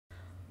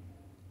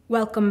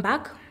Welcome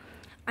back,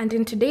 and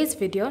in today's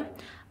video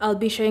I'll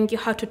be showing you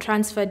how to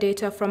transfer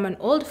data from an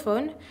old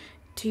phone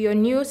to your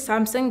new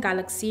Samsung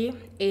Galaxy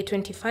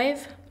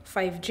A25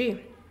 5G.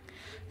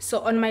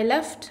 So on my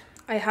left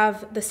I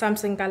have the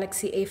Samsung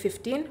Galaxy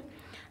A15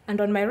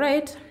 and on my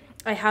right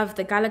I have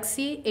the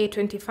Galaxy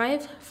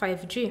A25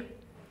 5G.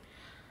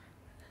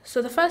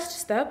 So the first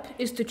step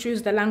is to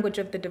choose the language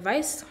of the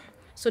device.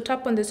 So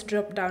tap on this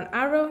drop down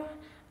arrow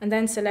and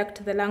then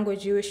select the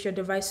language you wish your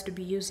device to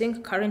be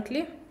using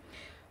currently.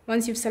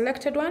 Once you've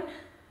selected one,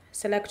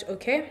 select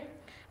OK,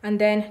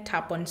 and then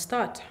tap on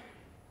Start.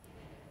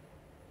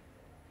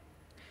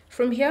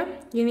 From here,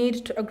 you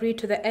need to agree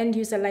to the End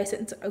User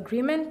License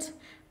Agreement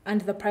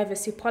and the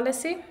Privacy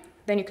Policy.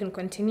 Then you can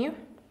continue.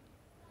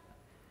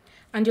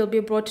 And you'll be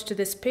brought to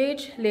this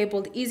page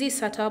labeled Easy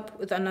Setup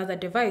with another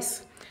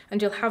device.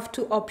 And you'll have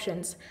two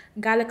options,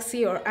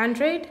 Galaxy or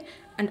Android,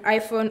 and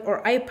iPhone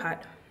or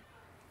iPad.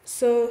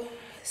 So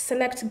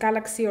select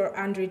Galaxy or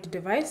Android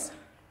device.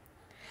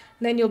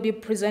 Then you'll be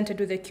presented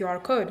with a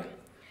QR code.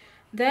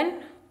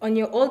 Then on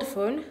your old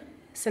phone,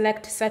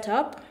 select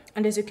Setup,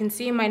 and as you can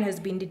see, mine has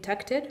been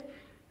detected.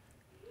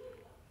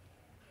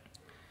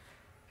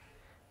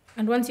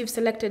 And once you've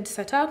selected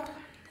Setup,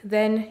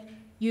 then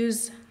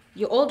use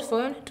your old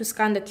phone to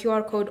scan the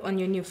QR code on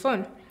your new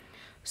phone.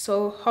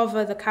 So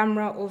hover the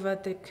camera over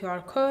the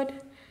QR code,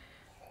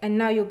 and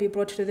now you'll be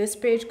brought to this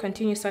page,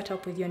 continue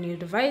setup with your new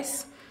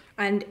device,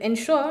 and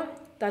ensure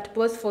that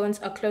both phones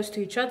are close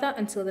to each other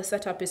until the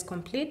setup is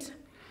complete.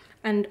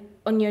 And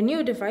on your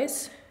new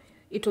device,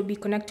 it will be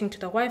connecting to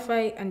the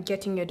Wi-Fi and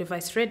getting your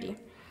device ready.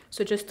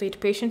 So just wait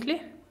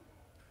patiently.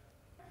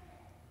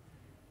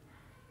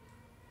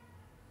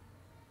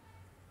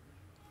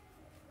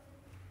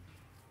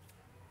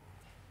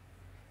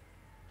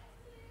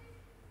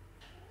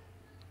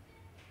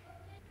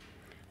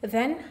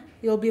 Then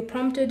you'll be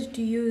prompted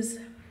to use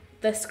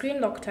the screen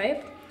lock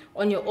type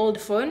on your old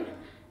phone.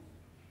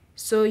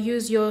 So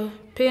use your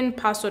PIN,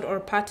 password, or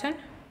pattern.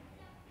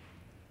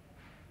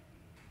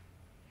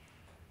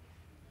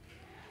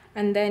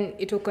 And then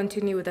it will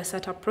continue with the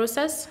setup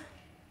process.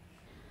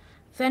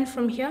 Then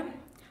from here,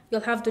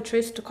 you'll have the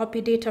choice to copy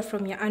data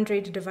from your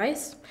Android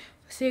device.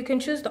 So you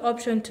can choose the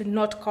option to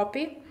not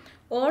copy,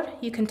 or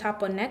you can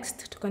tap on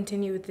Next to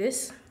continue with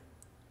this.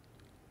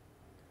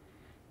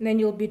 Then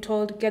you'll be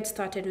told Get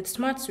Started with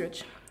Smart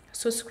Switch.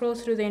 So scroll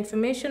through the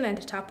information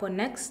and tap on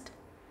Next.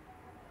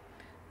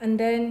 And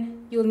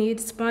then you'll need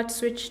Smart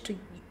Switch to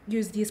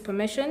use these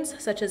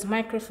permissions, such as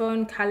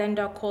microphone,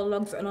 calendar, call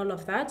logs, and all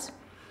of that.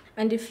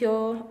 And if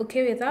you're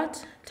okay with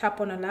that,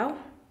 tap on Allow.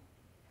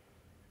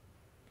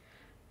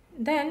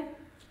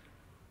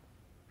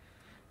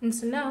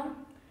 So now,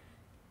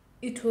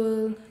 it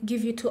will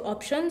give you two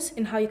options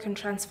in how you can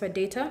transfer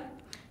data.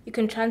 You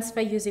can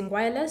transfer using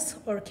wireless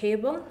or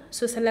cable.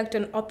 So select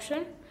an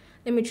option.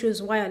 Let me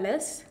choose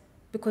wireless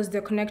because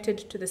they're connected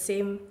to the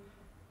same.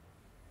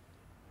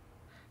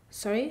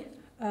 So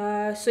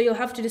you'll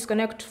have to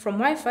disconnect from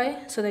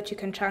Wi-Fi so that you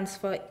can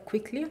transfer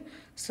quickly.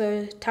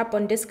 So tap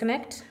on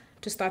Disconnect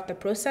to start the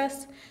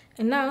process.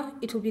 And now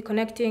it will be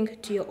connecting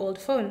to your old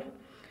phone.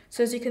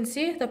 So as you can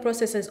see, the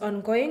process is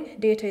ongoing.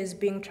 Data is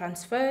being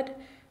transferred.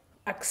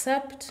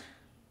 Accept.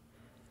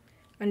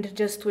 And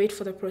just wait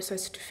for the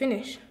process to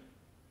finish.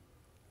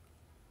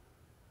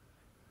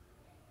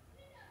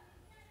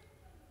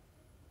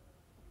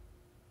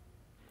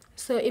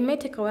 So it may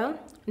take a while,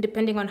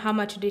 depending on how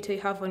much data you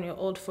have on your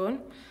old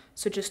phone.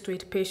 So just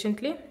wait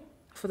patiently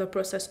for the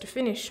process to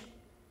finish.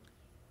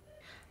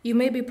 You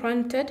may be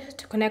prompted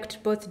to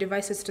connect both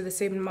devices to the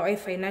same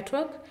Wi-Fi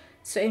network,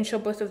 so ensure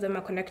both of them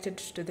are connected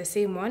to the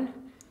same one.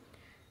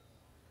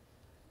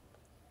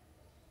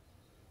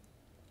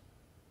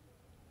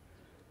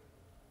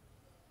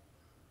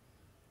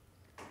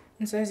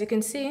 And so as you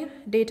can see,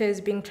 data is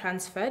being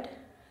transferred.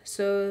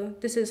 So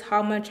this is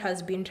how much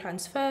has been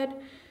transferred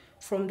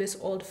from this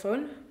old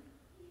phone.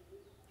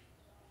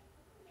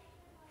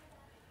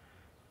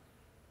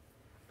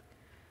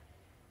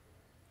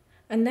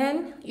 And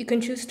then you can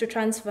choose to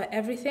transfer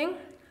everything,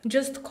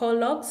 just call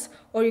logs,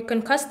 or you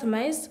can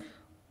customize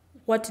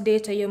what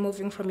data you're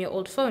moving from your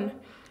old phone.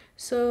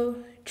 So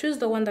choose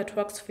the one that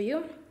works for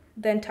you,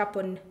 then tap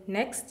on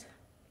Next.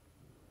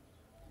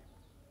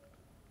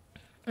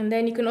 And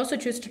then you can also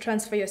choose to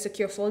transfer your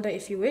secure folder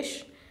if you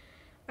wish.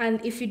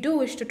 And if you do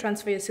wish to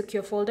transfer your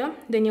secure folder,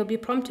 then you'll be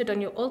prompted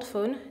on your old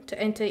phone to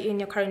enter in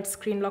your current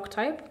screen lock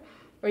type,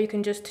 or you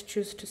can just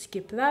choose to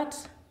skip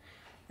that.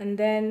 And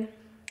then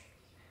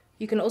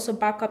you can also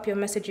back up your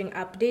messaging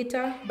app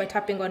data by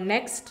tapping on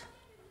Next.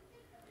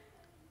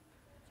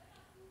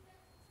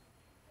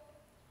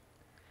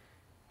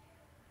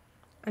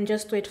 And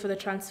just wait for the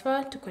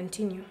transfer to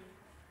continue.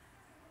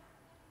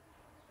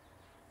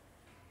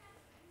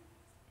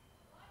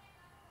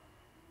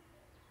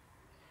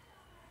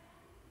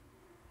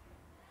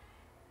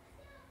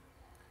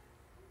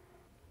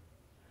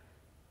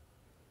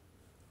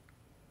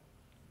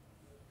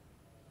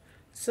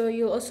 So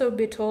you'll also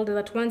be told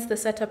that once the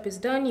setup is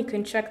done, you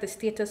can check the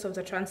status of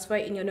the transfer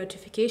in your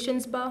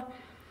notifications bar.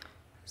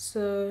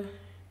 So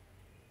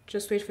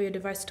Just wait for your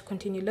device to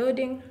continue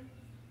loading.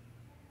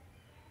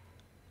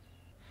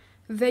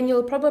 Then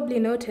you'll probably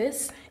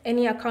notice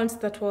any accounts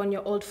that were on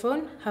your old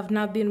phone have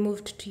now been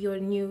moved to your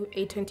new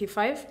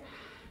A25.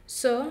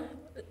 So,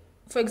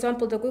 for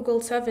example, the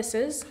Google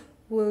services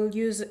will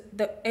use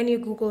any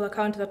Google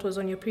account that was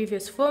on your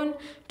previous phone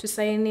to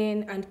sign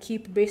in and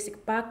keep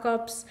basic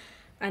backups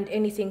and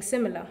anything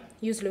similar.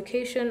 Use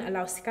location,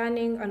 allow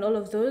scanning, and all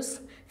of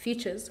those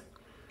features.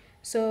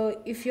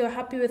 So if you're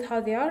happy with how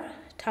they are,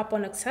 tap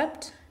on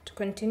accept to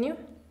continue.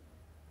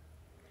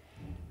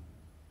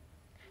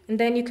 And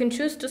then you can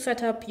choose to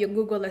set up your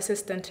Google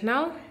Assistant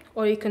now,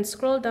 or you can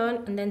scroll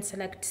down and then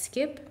select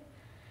skip,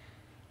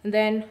 and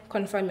then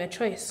confirm your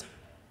choice.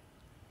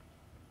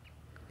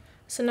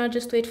 So now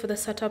just wait for the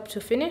setup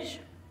to finish.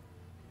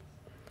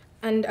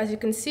 And as you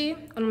can see,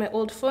 on my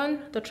old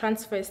phone, the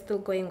transfer is still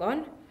going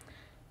on.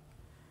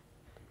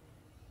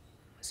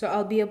 So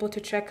I'll be able to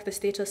check the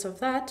status of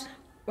that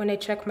when I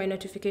check my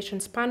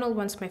notifications panel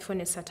once my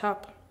phone is set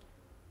up.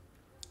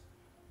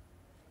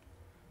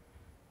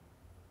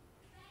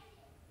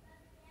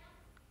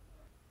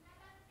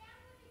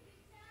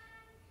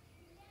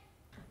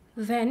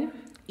 Then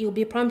you'll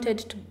be prompted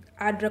to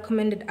add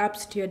recommended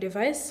apps to your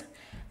device,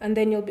 and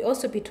then you'll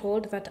also be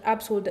told that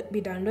apps will be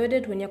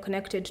downloaded when you're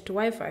connected to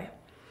Wi-Fi.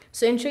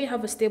 So ensure you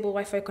have a stable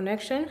Wi-Fi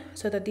connection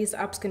so that these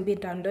apps can be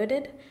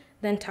downloaded,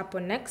 then tap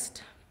on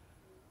next.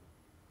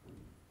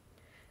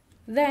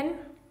 Then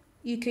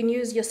you can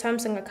use your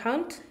Samsung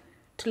account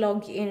to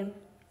log in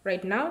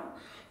right now,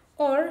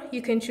 or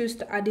you can choose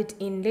to add it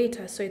in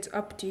later, so it's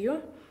up to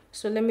you.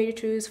 So let me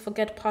choose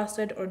forget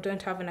password or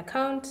don't have an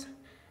account,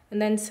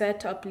 and then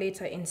set up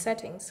later in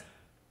settings.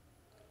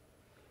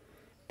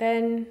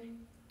 Then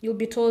you'll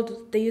be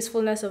told the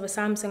usefulness of a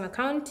Samsung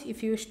account.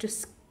 If you wish to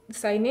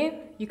sign in,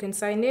 you can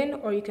sign in,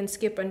 or you can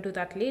skip and do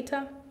that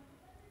later.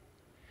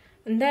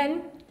 And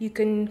then you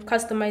can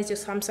customize your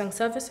Samsung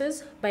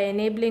services by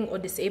enabling or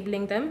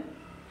disabling them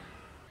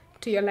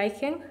to your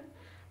liking.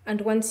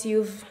 And once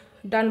you've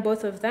done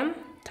both of them,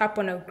 tap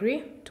on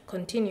agree to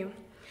continue.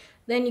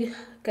 Then you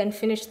can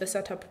finish the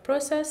setup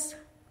process.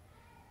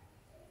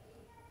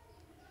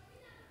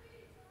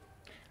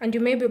 And you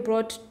may be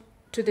brought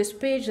to this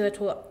page that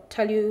will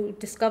tell you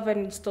discover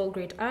and install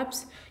great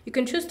apps. You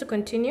can choose to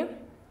continue,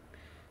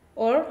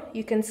 or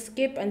you can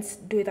skip and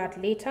do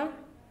that later,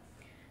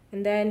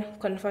 and then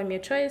confirm your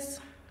choice.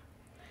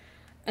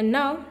 And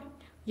now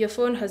your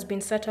phone has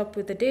been set up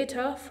with the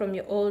data from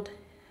your old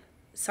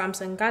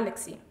Samsung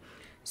Galaxy.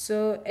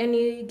 So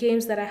any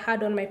games that I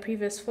had on my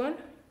previous phone,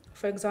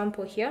 for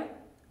example here,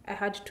 I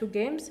had 2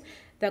 games.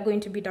 They're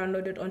going to be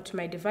downloaded onto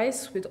my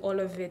device with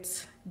all of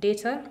its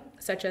data,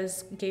 such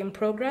as game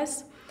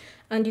progress.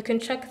 And you can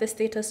check the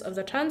status of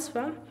the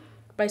transfer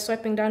by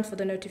swiping down for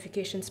the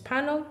notifications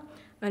panel,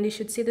 and you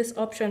should see this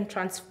option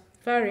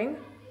transferring,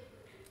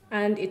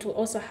 and it will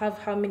also have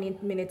how many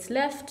minutes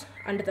left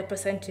and the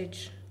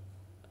percentage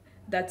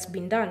that's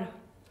been done.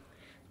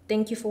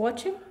 Thank you for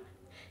watching.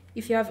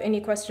 If you have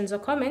any questions or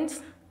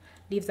comments,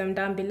 leave them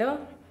down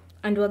below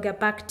and we'll get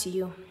back to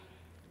you.